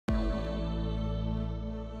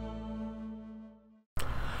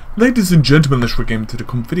Ladies and gentlemen, let's get into the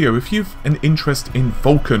video. If you've an interest in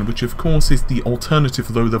Vulkan, which of course is the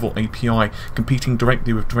alternative low-level API competing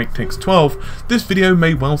directly with DirectX 12, this video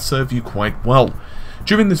may well serve you quite well.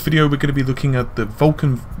 During this video we're going to be looking at the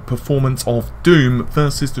Vulkan performance of Doom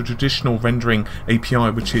versus the traditional rendering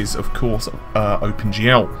API, which is of course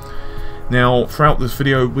OpenGL. Now, throughout this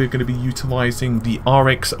video we're going to be utilising the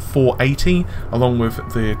RX 480 along with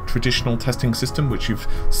the traditional testing system which you've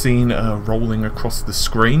seen rolling across the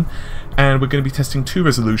screen, and we're going to be testing two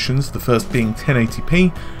resolutions, the first being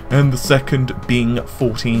 1080p and the second being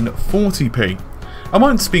 1440p. I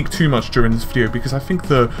won't speak too much during this video because I think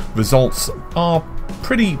the results are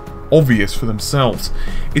pretty obvious for themselves.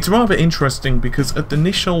 It's rather interesting because at the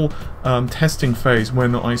initial testing phase,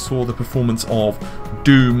 when I saw the performance of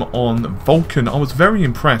Doom on Vulkan, I was very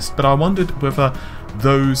impressed, but I wondered whether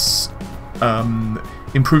those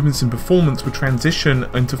improvements in performance would transition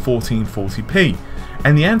into 1440p.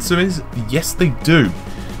 And the answer is yes, they do.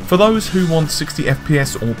 For those who want 60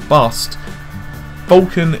 FPS or bust,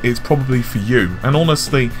 Vulkan is probably for you. And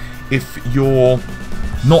honestly, if you're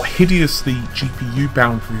not hideously GPU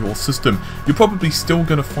bound with your system, you're probably still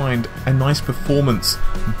going to find a nice performance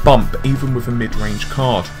bump even with a mid-range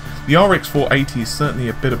card. The RX 480 is certainly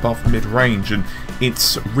a bit above mid-range, and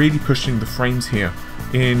it's really pushing the frames here.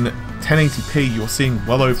 In 1080p you're seeing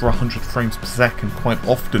well over 100 frames per second quite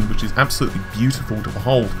often, which is absolutely beautiful to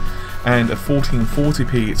behold. And at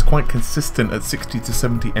 1440p it's quite consistent at 60 to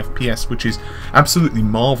 70 FPS, which is absolutely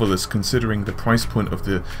marvellous considering the price point of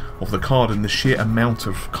the card and the sheer amount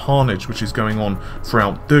of carnage which is going on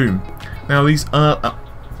throughout Doom. Now these are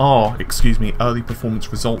early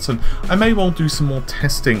performance results, and I may well do some more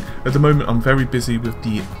testing. At the moment I'm very busy with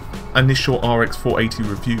the initial RX 480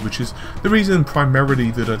 review, which is the reason primarily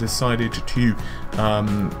that I decided to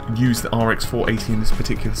use the RX 480 in this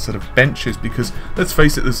particular set of benches, because let's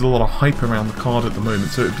face it, there's a lot of hype around the card at the moment,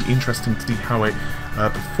 so it'd be interesting to see how it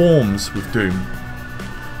performs with Doom.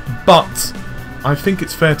 But I think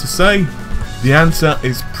it's fair to say the answer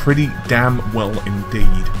is pretty damn well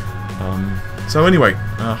indeed. So anyway,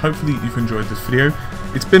 hopefully you've enjoyed this video.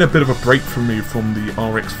 It's been a bit of a break from me from the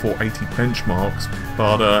RX 480 benchmarks,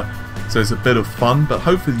 but so it's a bit of fun, but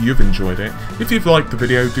hopefully you've enjoyed it. If you've liked the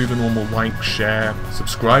video, do the normal like, share,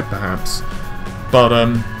 subscribe perhaps. But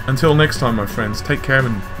until next time my friends, take care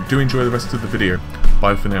and do enjoy the rest of the video.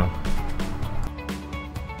 Bye for now.